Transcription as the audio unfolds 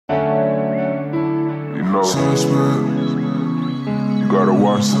know, you gotta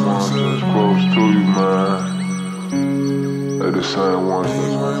watch the ones that's close to you, man. They the same ones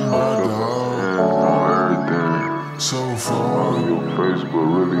that's on everything. So far on your face, but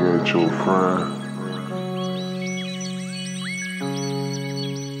really ain't your friend.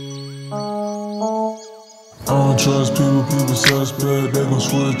 I don't trust people, people suspect. They gon'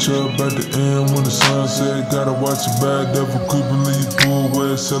 switch up at the end when the sun set. Gotta watch your bad devil creepin', leave you pool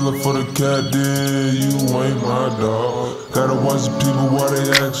wet. Sell it for the cat, then you ain't my dog. Gotta watch the people why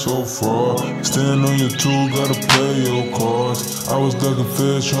they act so fraud. Stand on your tool, gotta play your cards. I was ducking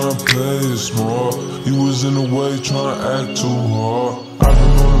fish, trying to play it smart. You was in the way, trying to act too hard. I've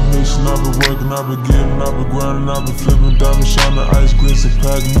been on a mission, I've been working, I've been getting, I've been grinding, I've been flipping, diamond shining, ice glisten,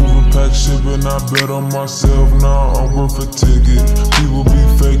 pack moving, pack shipping. I bet on myself, now I'm worth a ticket. People be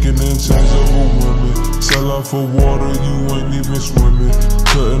faking and change over women. Sell out for water, you ain't even swimming.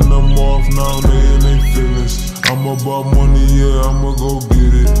 Cutting them off, now they in their feelings. I'm about money, yeah, I'ma go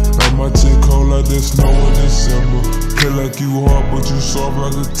get it. Like my chick cold like the snow in December. Play like you hard, but you soft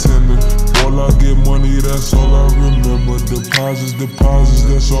like a tender. All I get money, that's all I remember. Deposits,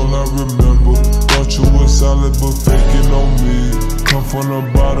 that's all I remember. Thought you was solid, but faking on me. Come from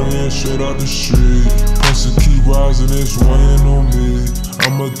the bottom and straight out the street. Pressure keep rising, it's weighing on me.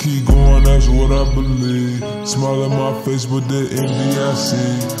 I'ma keep going, that's what I believe. Smile in my face, but the envy I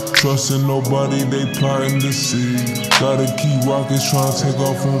see. Trusting nobody, they plotting to see. Gotta keep rockets trying to take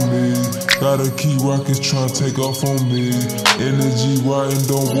off on me. Gotta keep rockets trying to take off on me. Energy riding,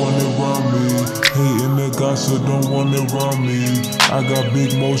 don't want it around me. Hating the gossip, don't want it around me. I got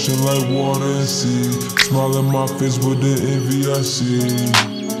big motion like water and sea. Smile in my face, but the envy I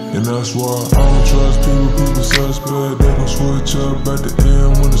see. And that's why I don't trust people, people suspect. They gon' switch up at the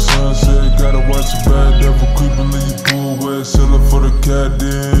end when the sun set. Gotta watch your bad devil creepin', leave you pool wet. Sell it for the cat,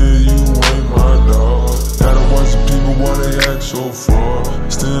 then you ain't my dog. Gotta watch the people why they act so fraud.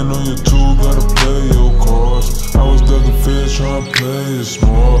 Stand on your tool, gotta play your cards. I was ducking fish, trying to play it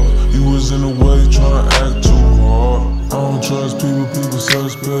smart. You was in the way, trying to act too hard. I don't trust people, people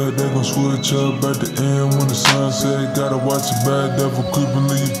suspect. They gon' switch up at the end when the sun set. Gotta watch your bad devil creepin',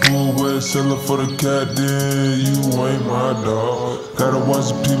 leave you pool wet. Sell it for the cat, then you ain't my dog. Gotta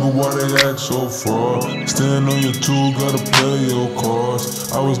watch the people why they act so fraud. Stand on your tool, gotta play your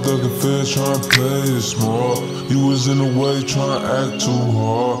cards. I was ducking fish, trying to play it smart. You was in the way, trying to act too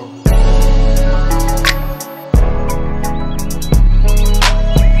hard.